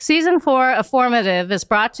Season 4 of Formative is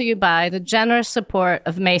brought to you by the generous support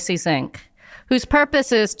of Macy's, Inc., whose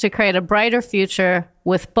purpose is to create a brighter future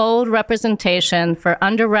with bold representation for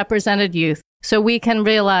underrepresented youth so we can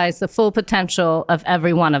realize the full potential of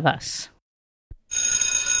every one of us.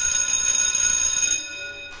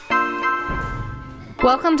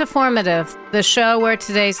 Welcome to Formative, the show where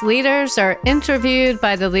today's leaders are interviewed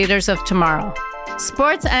by the leaders of tomorrow.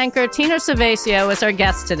 Sports anchor Tina Cervasio is our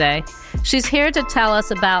guest today. She's here to tell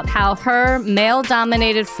us about how her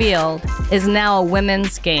male-dominated field is now a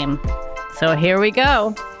women's game. So here we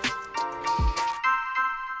go.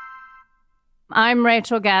 I'm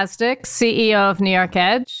Rachel Gazdick, CEO of New York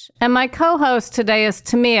Edge, and my co-host today is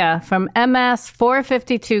Tamia from MS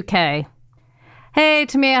 452K. Hey,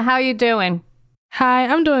 Tamia, how you doing? Hi,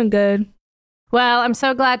 I'm doing good. Well, I'm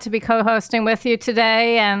so glad to be co-hosting with you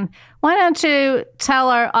today, and why don't you tell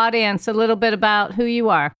our audience a little bit about who you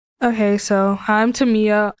are? Okay, so I'm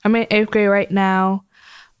Tamia. I'm in 8th grade right now.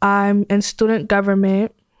 I'm in student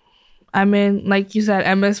government. I'm in, like you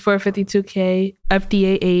said, MS 452K,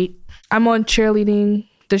 FDA 8. I'm on cheerleading,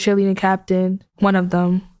 the cheerleading captain, one of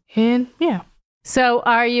them. And yeah. So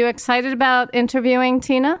are you excited about interviewing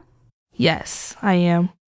Tina? Yes, I am.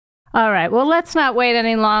 All right. Well, let's not wait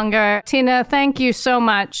any longer. Tina, thank you so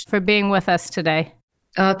much for being with us today.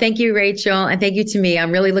 Oh, thank you, Rachel. And thank you to me.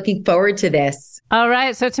 I'm really looking forward to this. All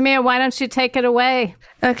right. So, Tamia, why don't you take it away?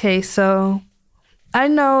 Okay. So I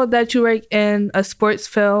know that you work in a sports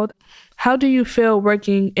field. How do you feel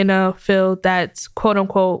working in a field that's quote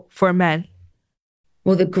unquote for men?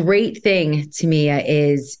 Well, the great thing, Tamia,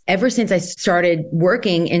 is ever since I started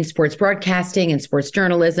working in sports broadcasting and sports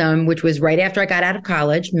journalism, which was right after I got out of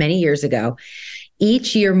college many years ago,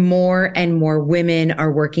 each year more and more women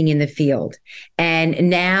are working in the field.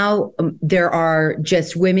 And now there are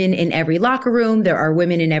just women in every locker room. There are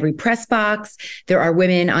women in every press box. There are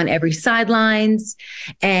women on every sidelines.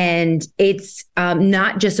 And it's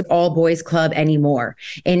not just an all boys club anymore.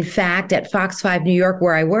 In fact, at Fox 5 New York,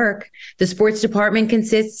 where I work, the sports department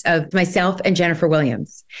consists of myself and Jennifer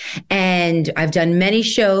Williams. And I've done many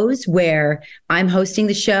shows where I'm hosting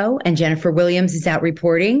the show and Jennifer Williams is out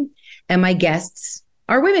reporting. And my guests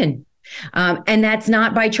are women. And that's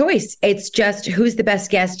not by choice. It's just who's the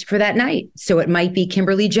best guest for that night. So it might be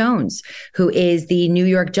Kimberly Jones, who is the New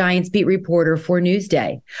York Giants beat reporter for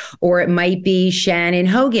Newsday. Or it might be Shannon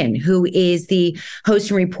Hogan, who is the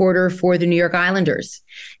host and reporter for the New York Islanders.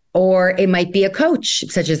 Or it might be a coach,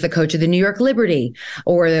 such as the coach of the New York Liberty,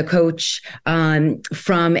 or the coach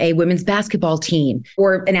from a women's basketball team,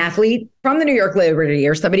 or an athlete from the New York Liberty,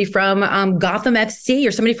 or somebody from Gotham FC,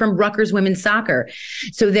 or somebody from Rutgers women's soccer.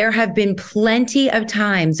 So there have been plenty of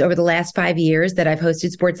times over the last 5 years that I've hosted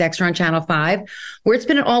Sports Extra on Channel 5, where it's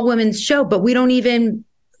been an all women's show, but we don't even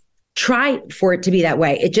try for it to be that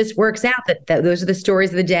way. It just works out that those are the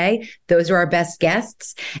stories of the day. Those are our best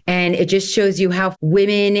guests. And it just shows you how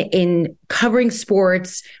women in covering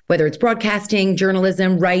sports, whether it's broadcasting,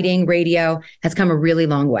 journalism, writing, radio, has come a really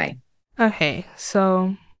long way. Okay.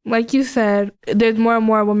 So like you said, there's more and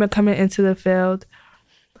more women coming into the field.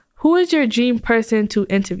 Who is your dream person to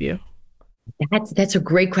interview? That's a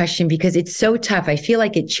great question because it's so tough. I feel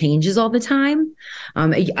like it changes all the time.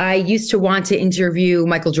 I used to want to interview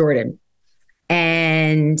Michael Jordan,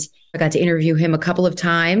 and I got to interview him a couple of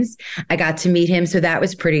times. I got to meet him, so that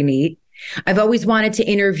was pretty neat. I've always wanted to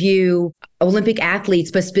interview Olympic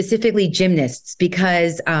athletes, but specifically gymnasts,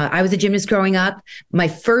 because I was a gymnast growing up. My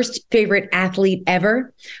first favorite athlete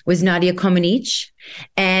ever was Nadia Comaneci.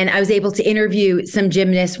 And I was able to interview some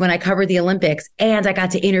gymnasts when I covered the Olympics, and I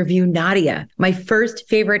got to interview Nadia, my first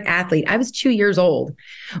favorite athlete. I was 2 years old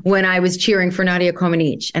when I was cheering for Nadia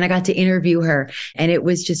Comaneci, and I got to interview her. And it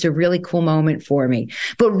was just a really cool moment for me.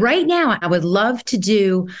 But right now, I would love to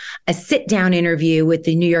do a sit-down interview with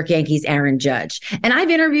the New York Yankees' Aaron Judge. And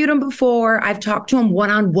I've interviewed him before. I've talked to him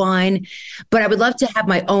one-on-one, but I would love to have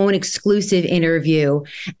my own exclusive interview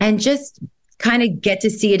and just kind of get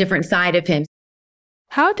to see a different side of him.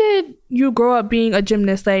 How did you grow up being a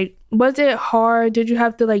gymnast? Like, was it hard? Did you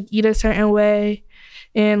have to like eat a certain way?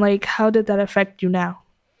 And like, how did that affect you now?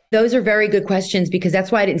 Those are very good questions because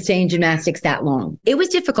that's why I didn't stay in gymnastics that long. It was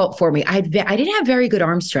difficult for me. I didn't have very good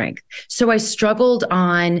arm strength. So I struggled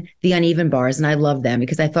on the uneven bars, and I loved them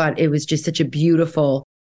because I thought it was just such a beautiful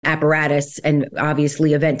apparatus and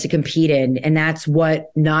obviously event to compete in. And that's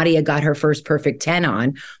what Nadia got her first perfect 10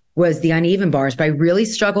 on, was the uneven bars, but I really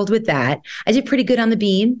struggled with that. I did pretty good on the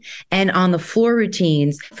beam and on the floor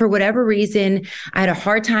routines. For whatever reason, I had a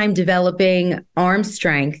hard time developing arm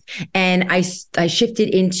strength, and I shifted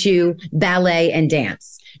into ballet and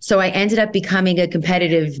dance. So I ended up becoming a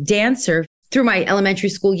competitive dancer through my elementary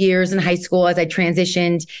school years and high school as I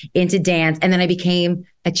transitioned into dance. And then I became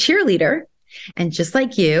a cheerleader. And just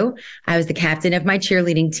like you, I was the captain of my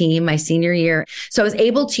cheerleading team my senior year. So I was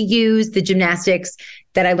able to use the gymnastics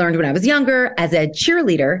that I learned when I was younger as a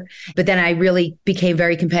cheerleader. But then I really became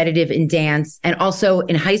very competitive in dance and also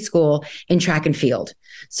in high school in track and field.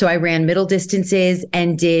 So I ran middle distances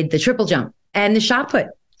and did the triple jump and the shot put.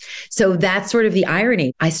 So that's sort of the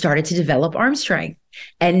irony. I started to develop arm strength.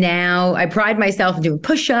 And now I pride myself in doing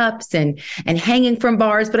push-ups and hanging from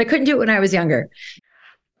bars, but I couldn't do it when I was younger.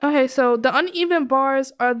 Okay, so the uneven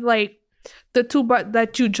bars are like the two bars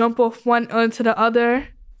that you jump off one onto the other.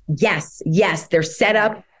 Yes. They're set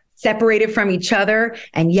up, separated from each other.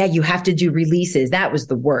 And yeah, you have to do releases. That was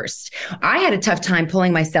the worst. I had a tough time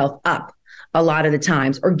pulling myself up a lot of the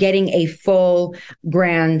times or getting a full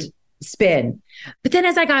grand spin. But then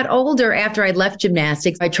as I got older, after I left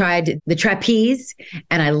gymnastics, I tried the trapeze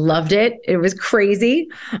and I loved it. It was crazy.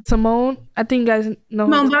 Simone, I think you guys know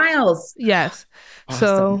Simone Biles. Yes. Awesome.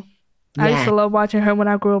 So I used to love watching her when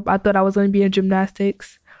I grew up. I thought I was going to be in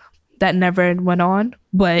gymnastics. That never went on,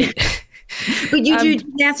 but... But you do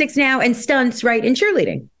gymnastics now and stunts, right? In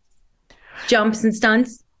cheerleading. Jumps and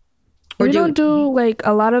stunts? Or we don't do like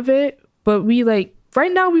a lot of it, but we like...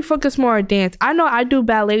 Right now, we focus more on dance. I know I do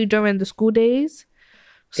ballet during the school days.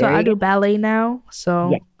 So I do ballet now.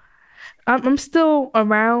 So I'm still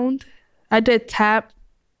around. I did tap.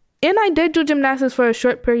 And I did do gymnastics for a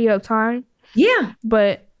short period of time. Yeah.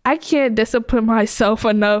 But I can't discipline myself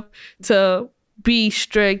enough to be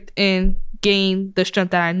strict and gain the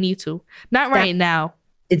strength that I need to. Not right now.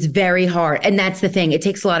 It's very hard. And that's the thing. It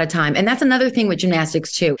takes a lot of time. And that's another thing with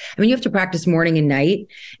gymnastics too. I mean, you have to practice morning and night.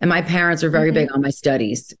 And my parents are very big on my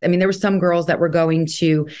studies. I mean, there were some girls that were going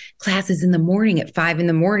to classes in the morning at 5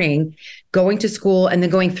 a.m, going to school and then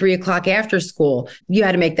going 3 o'clock after school. You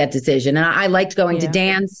had to make that decision. And I liked going to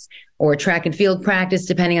dance or track and field practice,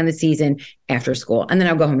 depending on the season, after school. And then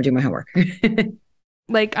I'll go home and do my homework.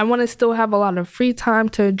 Like, I want to still have a lot of free time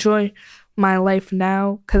to enjoy my life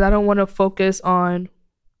now because I don't want to focus on...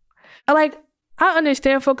 Like, I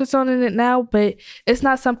understand focus on it now, but it's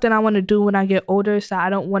not something I want to do when I get older. So I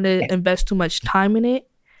don't want to invest too much time in it.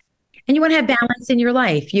 And you want to have balance in your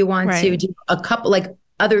life. You want to do a couple, like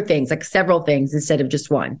other things, like several things instead of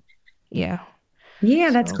just one. Yeah. Yeah,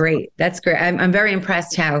 that's great. That's great. I'm very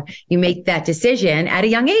impressed how you make that decision at a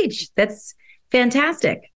young age. That's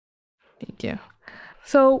fantastic. Thank you.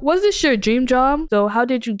 So was this your dream job? So how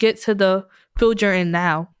did you get to the field you're in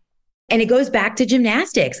now? And it goes back to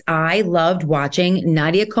gymnastics. I loved watching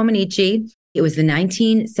Nadia Comaneci. It was the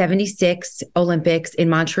 1976 Olympics in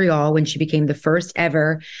Montreal when she became the first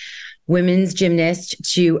ever women's gymnast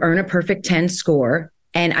to earn a perfect 10 score.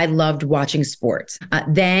 And I loved watching sports.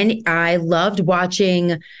 Then I loved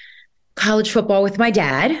watching college football with my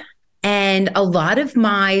dad. And a lot of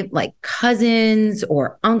my like cousins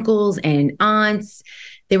or uncles and aunts,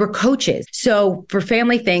 they were coaches. So for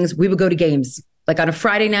family things, we would go to games. Like on a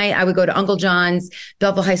Friday night, I would go to Uncle John's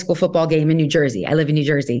Belleville High School football game in New Jersey. I live in New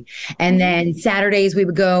Jersey. And then Saturdays, we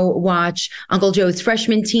would go watch Uncle Joe's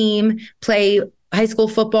freshman team play high school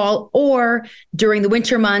football, or during the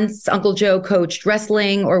winter months, Uncle Joe coached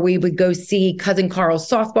wrestling, or we would go see Cousin Carl's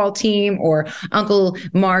softball team or Uncle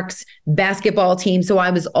Mark's basketball team. So I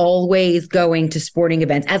was always going to sporting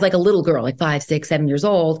events as like a little girl, like 5, 6, 7 years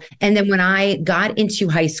old. And then when I got into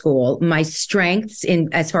high school, my strengths in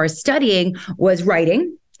as far as studying was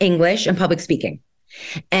writing, English, and public speaking.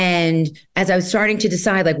 And as I was starting to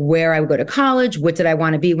decide like where I would go to college, what did I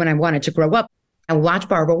want to be when I wanted to grow up, I would watch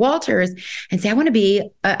Barbara Walters and say, I want to be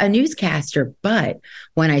a newscaster. But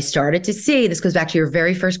when I started to see, this goes back to your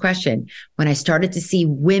very first question, when I started to see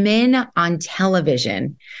women on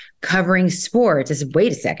television covering sports, I said,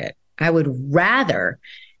 wait a second, I would rather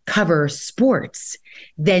cover sports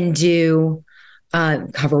than do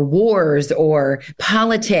cover wars or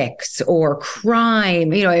politics or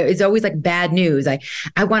crime. You know, it's always like bad news. I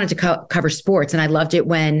wanted to cover sports, and I loved it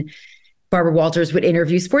when Barbara Walters would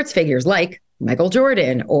interview sports figures like Michael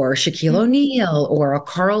Jordan or Shaquille O'Neal or a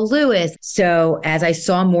Carl Lewis. So as I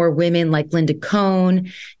saw more women like Linda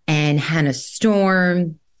Cohn and Hannah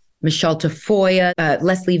Storm, Michelle Tafoya,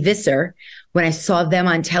 Leslie Visser, when I saw them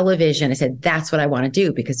on television, I said, that's what I want to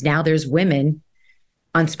do, because now there's women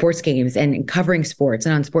on sports games and covering sports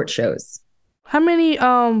and on sports shows. How many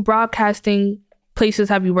broadcasting places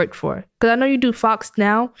have you worked for? Because I know you do Fox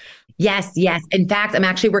now. Yes. In fact, I'm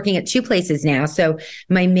actually working at 2 places now. So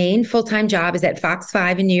my main full-time job is at Fox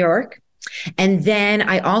 5 in New York. And then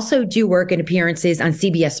I also do work and appearances on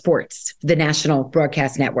CBS Sports, the national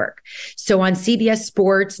broadcast network. So on CBS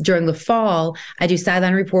Sports during the fall, I do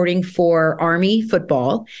sideline reporting for Army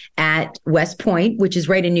football at West Point, which is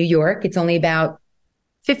right in New York. It's only about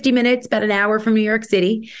 50 minutes, about an hour from New York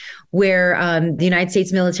City, where the United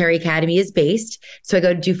States Military Academy is based. So I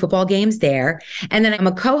go to do football games there. And then I'm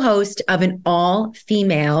a co-host of an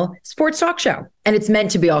all-female sports talk show. And it's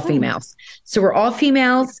meant to be all females. So we're all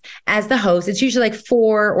females as the host. It's usually like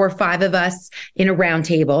 4 or 5 of us in a round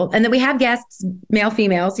table. And then we have guests, male,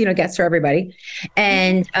 females, guests for everybody.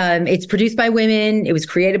 And it's produced by women. It was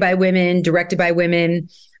created by women, directed by women.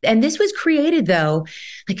 And this was created, though,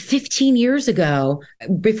 like 15 years ago,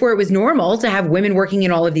 before it was normal to have women working in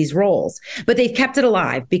all of these roles. But they've kept it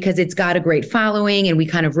alive because it's got a great following and we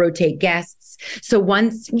kind of rotate guests. So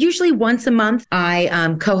usually once a month,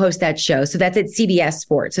 I co-host that show. So that's at CBS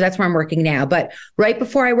Sports. So that's where I'm working now. But right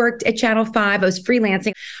before I worked at Channel 5, I was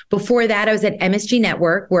freelancing. Before that, I was at MSG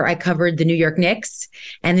Network, where I covered the New York Knicks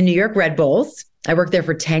and the New York Red Bulls. I worked there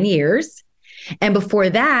for 10 years. And before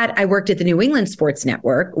that, I worked at the New England Sports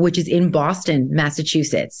Network, which is in Boston,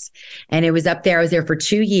 Massachusetts. And it was up there. I was there for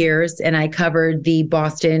 2 years and I covered the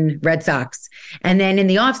Boston Red Sox. And then in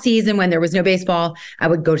the off season, when there was no baseball, I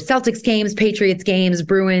would go to Celtics games, Patriots games,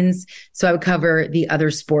 Bruins. So I would cover the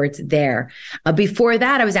other sports there. Before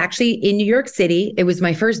that, I was actually in New York City. It was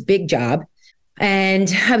my first big job.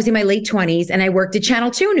 And I was in my late 20s and I worked at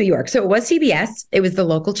Channel 2 in New York. So it was CBS. It was the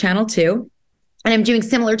local Channel 2. And I'm doing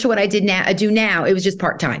similar to what I do now. It was just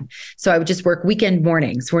part-time. So I would just work weekend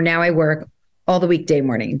mornings, where now I work all the weekday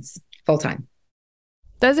mornings full-time.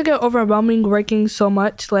 Does it get overwhelming working so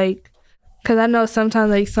much? Like, because I know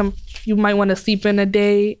sometimes you might want to sleep in a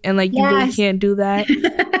day and you really can't do that.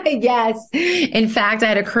 Yes. In fact, I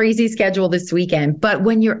had a crazy schedule this weekend, but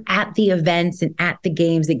when you're at the events and at the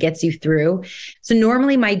games, it gets you through. So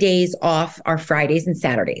normally my days off are Fridays and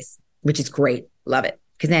Saturdays, which is great. Love it.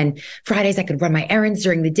 Because then Fridays, I could run my errands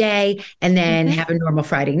during the day and then have a normal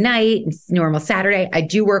Friday night and normal Saturday. I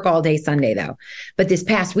do work all day Sunday, though. But this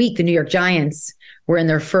past week, the New York Giants were in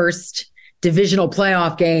their first divisional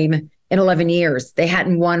playoff game in 11 years. They had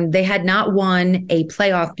not won a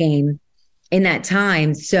playoff game in that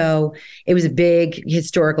time. So it was a big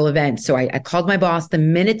historical event. So I called my boss the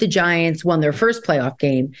minute the Giants won their first playoff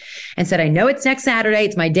game and said, I know it's next Saturday.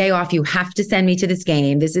 It's my day off. You have to send me to this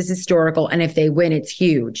game. This is historical. And if they win, it's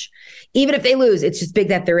huge. Even if they lose, it's just big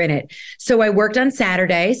that they're in it. So I worked on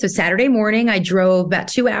Saturday. So Saturday morning, I drove about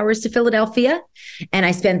 2 hours to Philadelphia and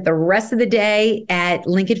I spent the rest of the day at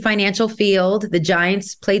Lincoln Financial Field. The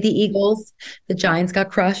Giants played the Eagles. The Giants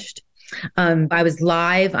got crushed. I was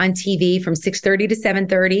live on TV from 6:30 to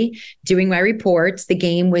 7:30 doing my reports. The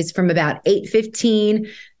game was from about 8:15.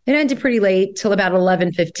 It ended pretty late till about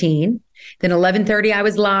 11:15. Then 11:30, I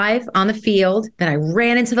was live on the field. Then I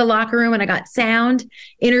ran into the locker room and I got sound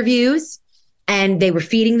interviews and they were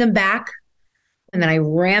feeding them back. And then I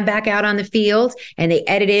ran back out on the field and they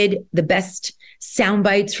edited the best sound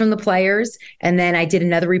bites from the players. And then I did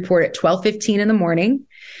another report at 12:15 in the morning.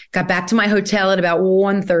 Got back to my hotel at about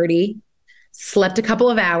 1:30, slept a couple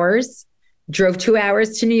of hours, drove 2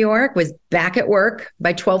 hours to New York, was back at work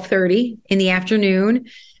by 12:30 in the afternoon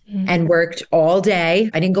and worked all day.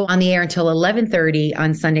 I didn't go on the air until 11:30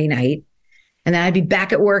 on Sunday night. And then I'd be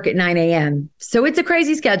back at work at 9 a.m. So it's a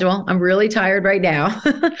crazy schedule. I'm really tired right now.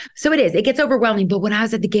 So it is. It gets overwhelming. But when I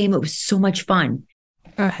was at the game, it was so much fun.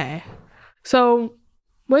 Okay. So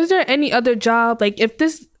was there any other job? If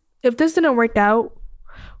this didn't work out,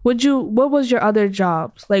 what was your other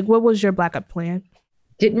jobs? What was your backup plan?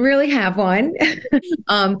 Didn't really have one.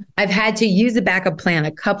 I've had to use a backup plan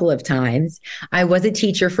a couple of times. I was a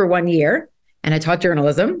teacher for 1 year and I taught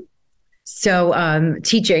journalism. So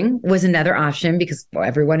teaching was another option because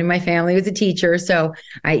everyone in my family was a teacher. So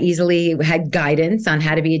I easily had guidance on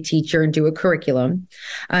how to be a teacher and do a curriculum.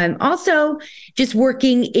 Also, just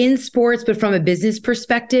working in sports, but from a business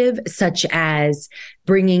perspective, such as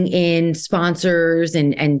bringing in sponsors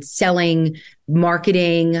and selling,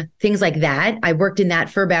 marketing, things like that. I worked in that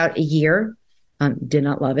for about a year. Did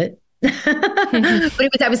not love it.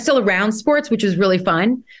 But I was still around sports, which was really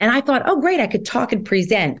fun. And I thought, oh, great, I could talk and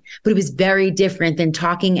present. But it was very different than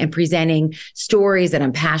talking and presenting stories that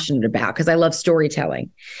I'm passionate about because I love storytelling.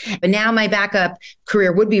 But now my backup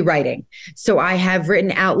career would be writing. So I have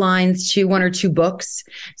written outlines to 1 or 2 books,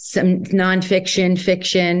 some nonfiction,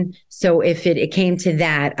 fiction. So if it came to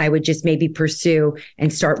that, I would just maybe pursue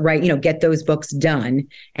and start get those books done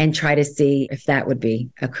and try to see if that would be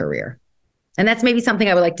a career. And that's maybe something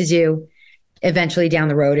I would like to do eventually down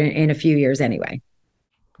the road in a few years anyway.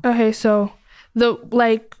 Okay, so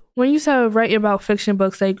when you said write about fiction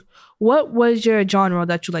books, like what was your genre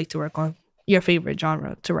that you like to work on? Your favorite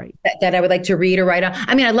genre to write? That I would like to read or write on.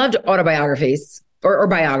 I mean, I loved autobiographies or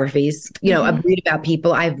biographies. You know, I read about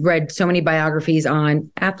people. I've read so many biographies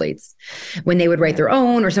on athletes when they would write their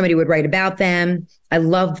own or somebody would write about them. I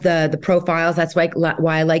love the profiles. That's why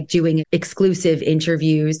I like doing exclusive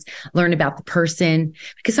interviews, learn about the person,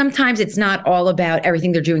 because sometimes it's not all about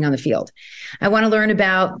everything they're doing on the field. I want to learn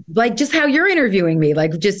about like just how you're interviewing me,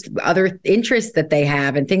 like just other interests that they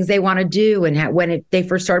have and things they want to do and how, they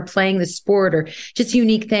first started playing the sport or just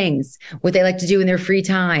unique things, what they like to do in their free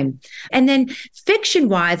time. And then fiction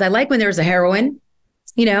wise, I like when there's a heroine,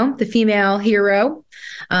 you know, the female hero.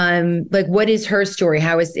 Like what is her story?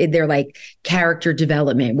 How is there like character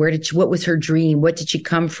development? What was her dream? What did she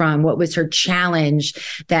come from? What was her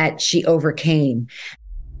challenge that she overcame?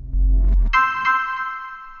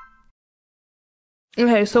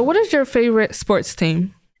 Okay, so what is your favorite sports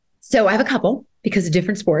team? So I have a couple because of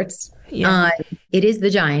different sports. Yeah. It is the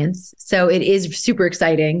Giants. So it is super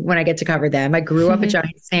exciting when I get to cover them. I grew up a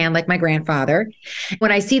Giants fan like my grandfather.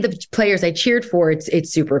 When I see the players I cheered for,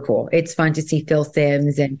 it's super cool. It's fun to see Phil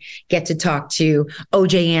Simms and get to talk to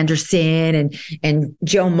OJ Anderson and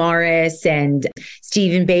Joe Morris and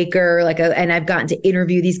Stephen Baker. And I've gotten to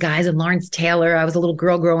interview these guys and Lawrence Taylor. I was a little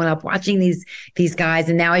girl growing up watching these guys,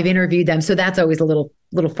 and now I've interviewed them. So that's always a little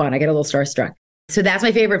fun. I get a little starstruck. So that's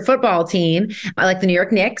my favorite football team. I like the New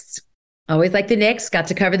York Knicks. Always like the Knicks. Got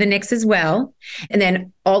to cover the Knicks as well. And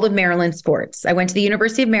then all of Maryland sports. I went to the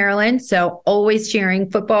University of Maryland, so always cheering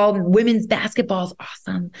football. Women's basketball is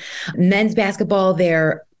awesome. Men's basketball,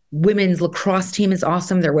 their women's lacrosse team is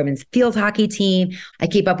awesome. Their women's field hockey team. I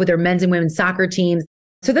keep up with their men's and women's soccer teams.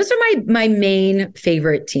 So those are my main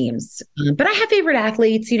favorite teams. But I have favorite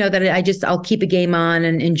athletes, you know, that I'll keep a game on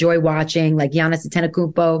and enjoy watching, like Giannis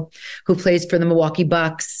Antetokounmpo, who plays for the Milwaukee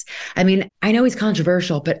Bucks. I mean, I know he's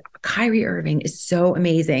controversial, but Kyrie Irving is so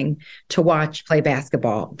amazing to watch play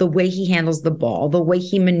basketball. The way he handles the ball, the way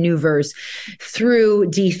he maneuvers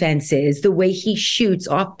through defenses, the way he shoots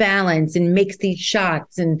off balance and makes these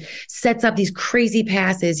shots and sets up these crazy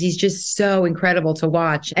passes. He's just so incredible to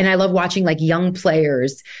watch. And I love watching like young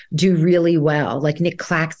players do really well, like Nick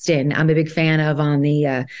Claxton. I'm a big fan of on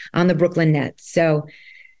the Brooklyn Nets. So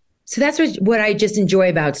that's what I just enjoy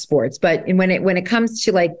about sports. But when it comes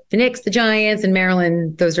to like the Knicks, the Giants, and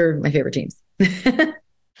Maryland, those are my favorite teams. All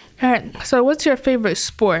right. So what's your favorite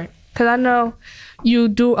sport? Because I know you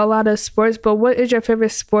do a lot of sports, but what is your favorite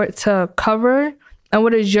sport to cover? And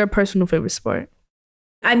what is your personal favorite sport?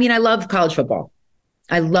 I mean, I love college football.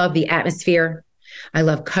 I love the atmosphere. I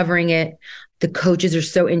love covering it. The coaches are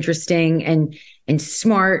so interesting and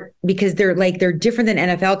smart because they're different than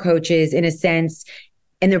NFL coaches in a sense.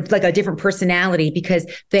 And they're like a different personality because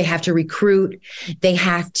they have to recruit. They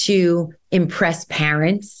have to impress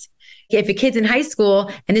parents. If a kid's in high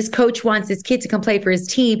school and this coach wants this kid to come play for his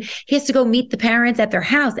team, he has to go meet the parents at their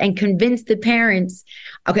house and convince the parents,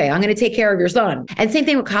 okay, I'm going to take care of your son. And same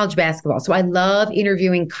thing with college basketball. So I love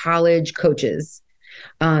interviewing college coaches.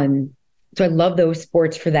 So I love those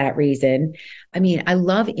sports for that reason. I mean, I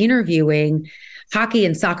love interviewing hockey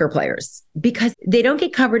and soccer players because they don't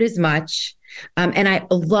get covered as much. And I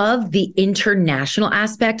love the international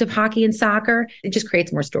aspect of hockey and soccer. It just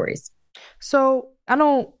creates more stories. So I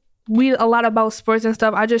don't read a lot about sports and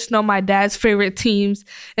stuff. I just know my dad's favorite teams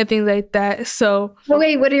and things like that. So,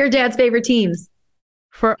 wait, what are your dad's favorite teams?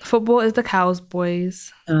 For football is the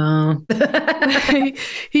Cowboys. Oh.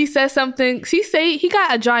 He says something. He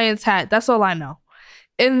got a Giants hat. That's all I know.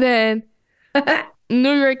 And then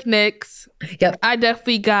New York Knicks. Yep. I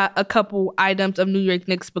definitely got a couple items of New York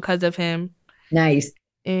Knicks because of him. Nice.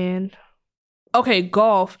 And okay,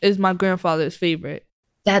 golf is my grandfather's favorite.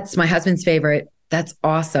 That's my husband's favorite. That's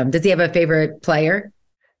awesome. Does he have a favorite player?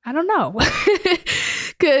 I don't know.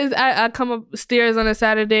 Because I come upstairs on a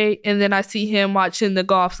Saturday and then I see him watching the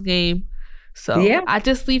golf game. So yeah. I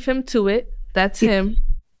just leave him to it. That's him.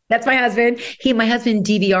 That's my husband. My husband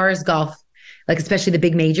DVRs golf, like especially the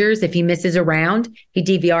big majors. If he misses a round, he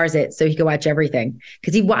DVRs it so he can watch everything.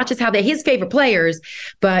 Because he watches his favorite players,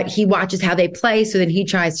 but he watches how they play. So then he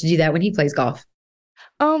tries to do that when he plays golf.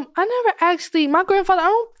 I never actually, my grandfather, I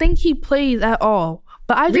don't think he plays at all.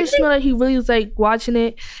 But I just know that he really was like watching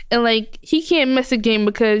it and like he can't miss a game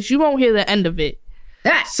because you won't hear the end of it.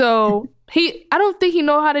 So I don't think he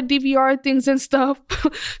know how to DVR things and stuff.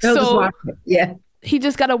 So yeah, he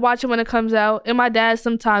just got to watch it when it comes out. And my dad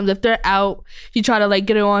sometimes, if they're out, he try to like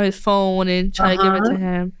get it on his phone and try to give it to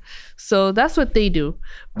him. So that's what they do.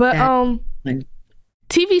 But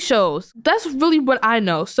TV shows, that's really what I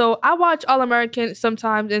know. So I watch All American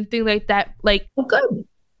sometimes and things like that. Like, good.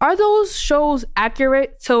 Are those shows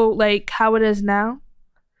accurate to like how it is now?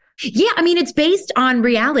 Yeah, I mean, it's based on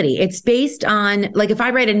reality. It's based on, like, if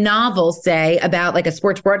I write a novel, say, about like a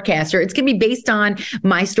sports broadcaster, it's going to be based on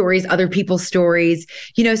my stories, other people's stories,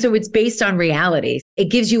 so it's based on reality. It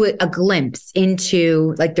gives you a glimpse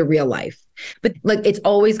into like the real life, but like it's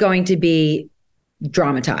always going to be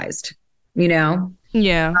dramatized,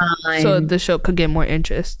 Yeah. So the show could get more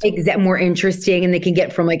interest. More interesting, and they can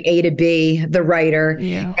get from like A to B, the writer,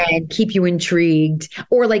 and keep you intrigued.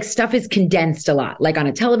 Or like stuff is condensed a lot, like on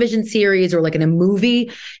a television series or like in a movie,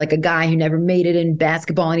 like a guy who never made it in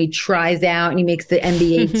basketball and he tries out and he makes the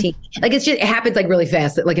NBA team. Like it happens like really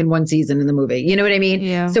fast, like in one season in the movie. You know what I mean?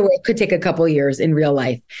 Yeah. So it could take a couple of years in real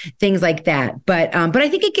life, things like that. But I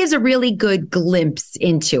think it gives a really good glimpse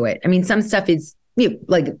into it. I mean, some stuff is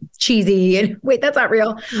like cheesy and wait, that's not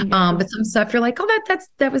real. But some stuff you're like, oh,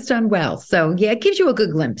 that was done well. So yeah, it gives you a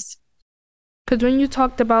good glimpse. Because when you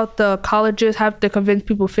talked about the colleges have to convince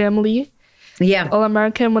people family, All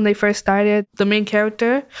American, when they first started, the main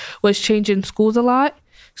character was changing schools a lot.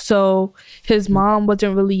 So his mom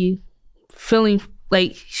wasn't really feeling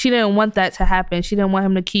like she didn't want that to happen. She didn't want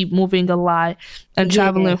him to keep moving a lot and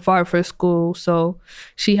traveling far for school. So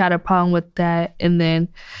she had a problem with that. And then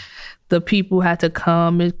the people had to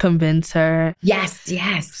come and convince her. Yes.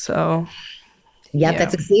 So,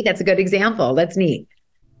 that's a good example. That's neat.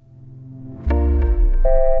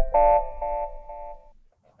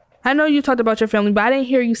 I know you talked about your family, but I didn't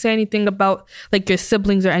hear you say anything about like your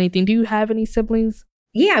siblings or anything. Do you have any siblings?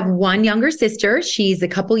 Yeah, I have one younger sister. She's a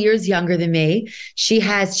couple years younger than me. She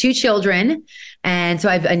has 2 children. And so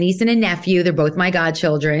I have a niece and a nephew. They're both my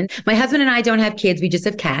godchildren. My husband and I don't have kids. We just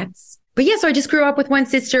have cats. But yeah, so I just grew up with one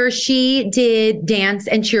sister. She did dance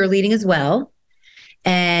and cheerleading as well.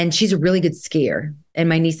 And she's a really good skier. And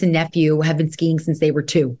my niece and nephew have been skiing since they were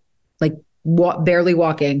 2, like barely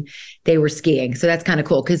walking. They were skiing. So that's kind of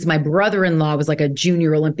cool because my brother-in-law was like a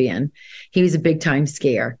junior Olympian. He was a big time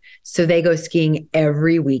skier. So they go skiing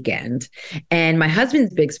every weekend. And my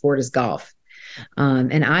husband's big sport is golf. And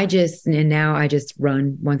now I just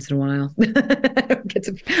run once in a while.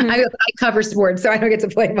 I cover sports, so I don't get to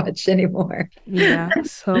play much anymore. Yeah.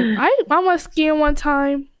 So I went skiing one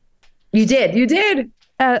time. You did.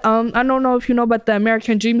 I don't know if you know about the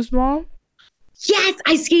American Dreams Mall. Yes,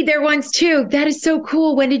 I skied there once too. That is so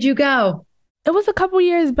cool. When did you go? It was a couple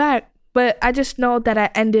years back, but I just know that I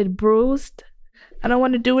ended bruised. I don't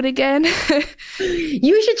want to do it again.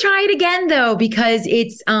 You should try it again though, because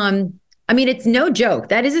it's it's no joke.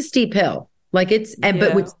 That is a steep hill. Like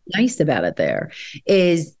but what's nice about it there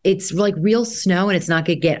is it's like real snow and it's not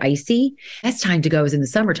going to get icy. Best time to go is in the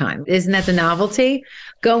summertime. Isn't that the novelty?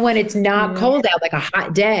 Go when it's not cold out, like a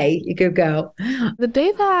hot day, you could go. The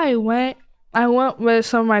day that I went with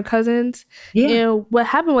some of my cousins. Yeah. And what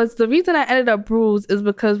happened was the reason I ended up bruised is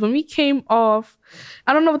because when we came off,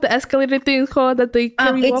 I don't know what the escalator thing is called that they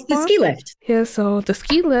carry you up on. It's the ski lift. Yeah, so the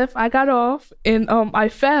ski lift, I got off and I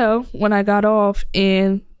fell when I got off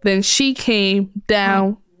and then she came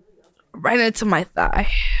down right into my thigh.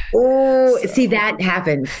 Oh, see, that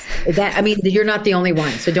happens. You're not the only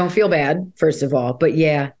one, so don't feel bad, first of all. But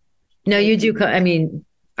yeah, no, you do.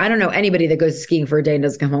 I don't know anybody that goes skiing for a day and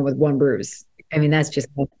doesn't come home with one bruise. That's just.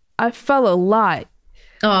 I fell a lot.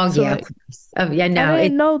 Oh, so yeah. I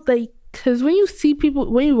didn't know because when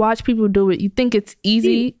you watch people do it, you think it's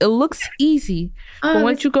easy. It looks easy. But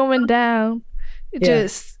once you're going down, it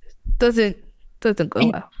just doesn't go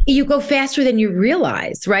well. You go faster than you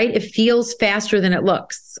realize, right? It feels faster than it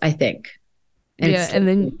looks, I think. And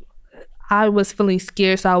then I was feeling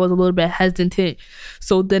scared, so I was a little bit hesitant.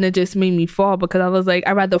 So then it just made me fall because I was like,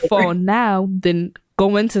 I'd rather fall now than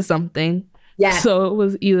go into something. Yeah. So it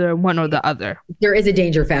was either one or the other. There is a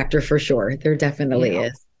danger factor for sure. There definitely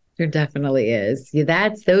is. There definitely is. Yeah,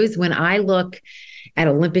 that's those when I look at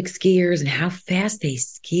Olympic skiers and how fast they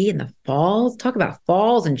ski in the falls. Talk about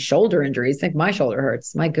falls and shoulder injuries. I think my shoulder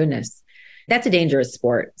hurts. My goodness. That's a dangerous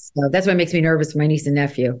sport. So that's what makes me nervous for my niece and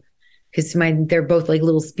nephew because they're both like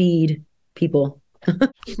little speed people.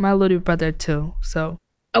 My little brother too. So.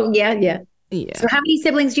 Oh, yeah. So how many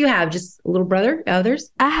siblings do you have? Just a little brother?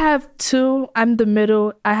 Others? I have 2. I'm the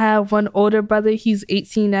middle. I have one older brother. He's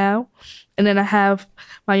 18 now. And then I have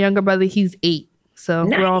my younger brother. He's 8. So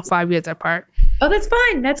We're all 5 years apart. Oh, that's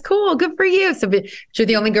fun. That's cool. Good for you. So you're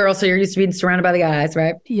the only girl, so you're used to being surrounded by the guys,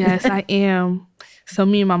 right? Yes, I am. So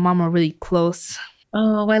me and my mom are really close.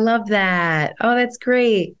 Oh, I love that. Oh, that's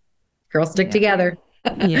great. Girls stick together.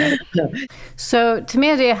 Yeah. So,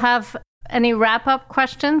 Tamia, do you have any wrap-up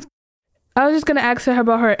questions? I was just going to ask her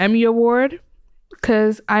about her Emmy Award.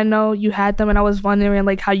 because I know you had them, and I was wondering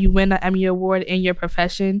like how you win an Emmy Award in your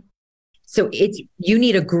profession. So you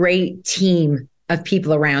need a great team of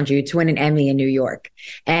people around you to win an Emmy in New York.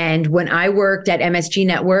 And when I worked at MSG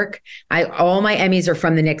Network, all my Emmys are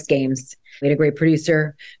from the Knicks games. We had a great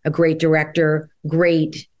producer, a great director,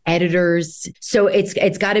 great editors. So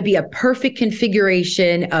it's got to be a perfect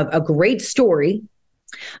configuration of a great story.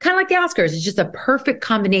 Kind of like the Oscars. It's just a perfect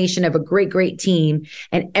combination of a great team,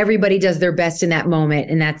 and everybody does their best in that moment.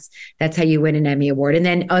 And that's how you win an Emmy Award. And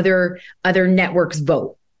then other networks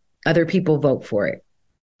vote. Other people vote for it.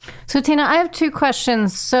 So, Tina, I have 2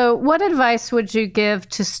 questions. So what advice would you give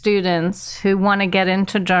to students who want to get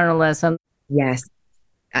into journalism? Yes.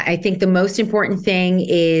 I think the most important thing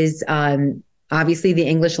is obviously the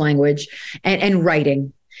English language and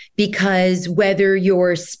writing, because whether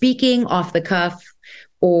you're speaking off the cuff,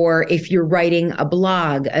 or if you're writing a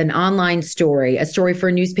blog, an online story, a story for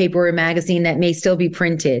a newspaper or a magazine that may still be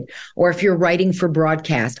printed, or if you're writing for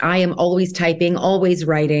broadcast, I am always typing, always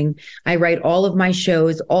writing. I write all of my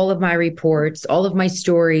shows, all of my reports, all of my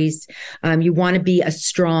stories. You want to be a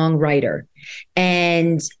strong writer.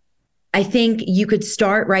 And I think you could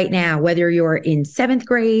start right now, whether you're in 7th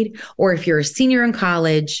grade or if you're a senior in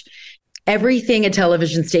college. Everything a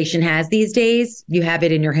television station has these days, you have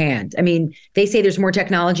it in your hand. I mean, they say there's more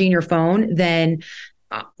technology in your phone than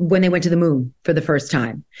when they went to the moon for the first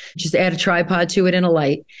time. Just add a tripod to it and a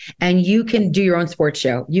light, and you can do your own sports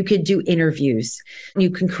show. You could do interviews.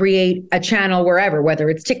 You can create a channel wherever, whether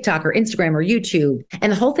it's TikTok or Instagram or YouTube.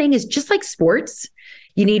 And the whole thing is just like sports.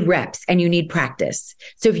 You need reps and you need practice.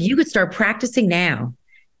 So if you could start practicing now,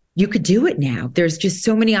 you could do it now. There's just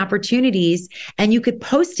so many opportunities, and you could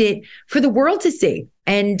post it for the world to see,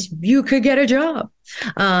 and you could get a job.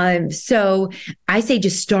 So I say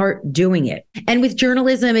just start doing it. And with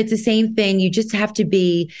journalism, it's the same thing. You just have to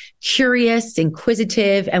be curious,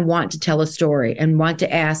 inquisitive, and want to tell a story and want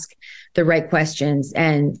to ask the right questions.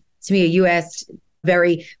 And Tamia, you asked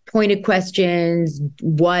very pointed questions.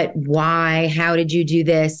 What, why, how did you do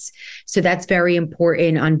this? So that's very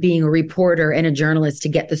important on being a reporter and a journalist, to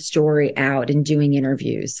get the story out and doing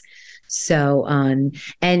interviews. So, and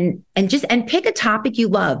pick a topic you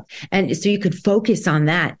love. And so you could focus on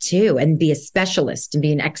that too, and be a specialist and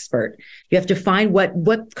be an expert. You have to find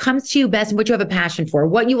what comes to you best and what you have a passion for,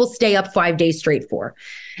 what you will stay up 5 days straight for.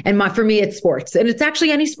 And for me, it's sports, and it's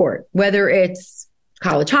actually any sport, whether it's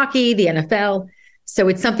college hockey, the NFL. So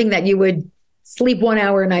it's something that you would sleep 1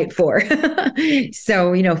 hour a night for.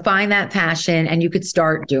 So, find that passion, and you could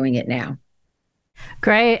start doing it now.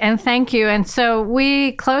 Great. And thank you. And so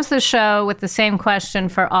we close the show with the same question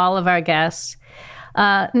for all of our guests.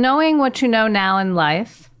 Knowing what you know now in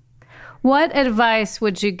life, what advice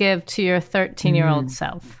would you give to your 13-year-old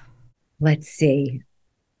self? Let's see.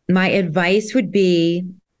 My advice would be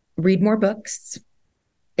read more books.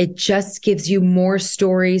 It just gives you more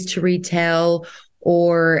stories to retell,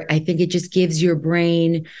 or I think it just gives your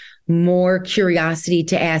brain more curiosity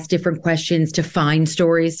to ask different questions, to find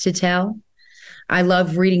stories to tell. I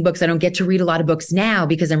love reading books. I don't get to read a lot of books now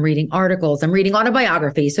because I'm reading articles. I'm reading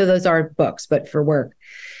autobiographies. So those are books, but for work.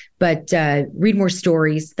 But read more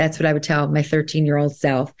stories. That's what I would tell my 13-year-old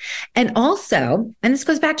self. And also, and this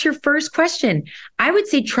goes back to your first question, I would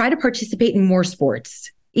say try to participate in more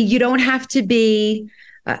sports. You don't have to be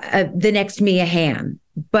the next Mia Hamm.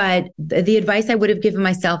 But the advice I would have given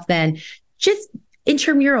myself then, just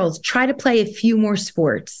intramurals, try to play a few more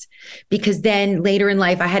sports, because then later in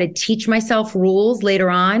life, I had to teach myself rules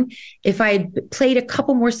later on. If I had played a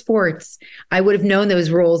couple more sports, I would have known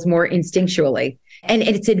those rules more instinctually. And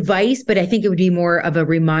it's advice, but I think it would be more of a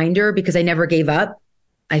reminder, because I never gave up.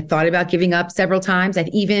 I thought about giving up several times. I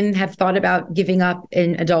even have thought about giving up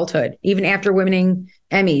in adulthood. Even after winning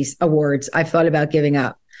Emmys awards, I've thought about giving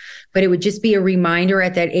up. But it would just be a reminder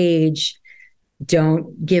at that age,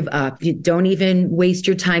 don't give up. You don't even waste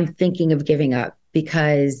your time thinking of giving up,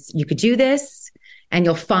 because you could do this and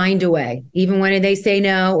you'll find a way. Even when they say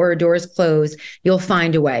no or a door is closed, you'll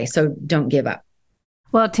find a way. So don't give up.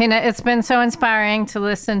 Well, Tina, it's been so inspiring to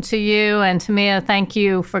listen to you. And Tamia, thank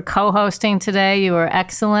you for co-hosting today. You were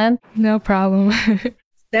excellent. No problem.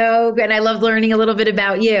 So good. I love learning a little bit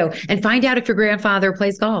about you, and find out if your grandfather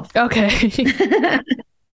plays golf. Okay.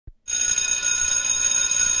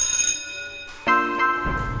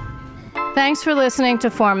 Thanks for listening to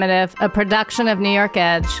Formative, a production of New York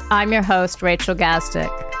Edge. I'm your host, Rachel Gazdick.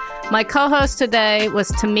 My co-host today was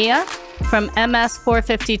Tamia from MS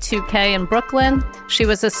 452K in Brooklyn. She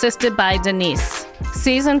was assisted by Denise.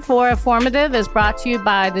 Season 4 of Formative is brought to you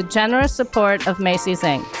by the generous support of Macy's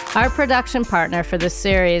Inc. Our production partner for this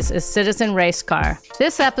series is Citizen Race Car.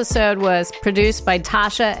 This episode was produced by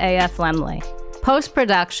Tasha A.F. Lemley.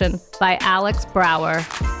 Post-production by Alex Brower.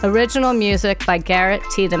 Original music by Garrett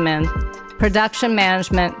Tiedemann. Production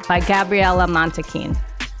management by Gabriella Montequin.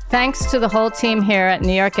 Thanks to the whole team here at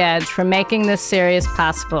New York Edge for making this series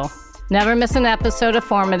possible. Never miss an episode of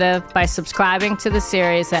Formative by subscribing to the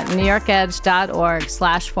series at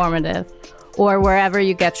newyorkedge.org/formative or wherever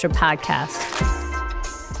you get your podcasts.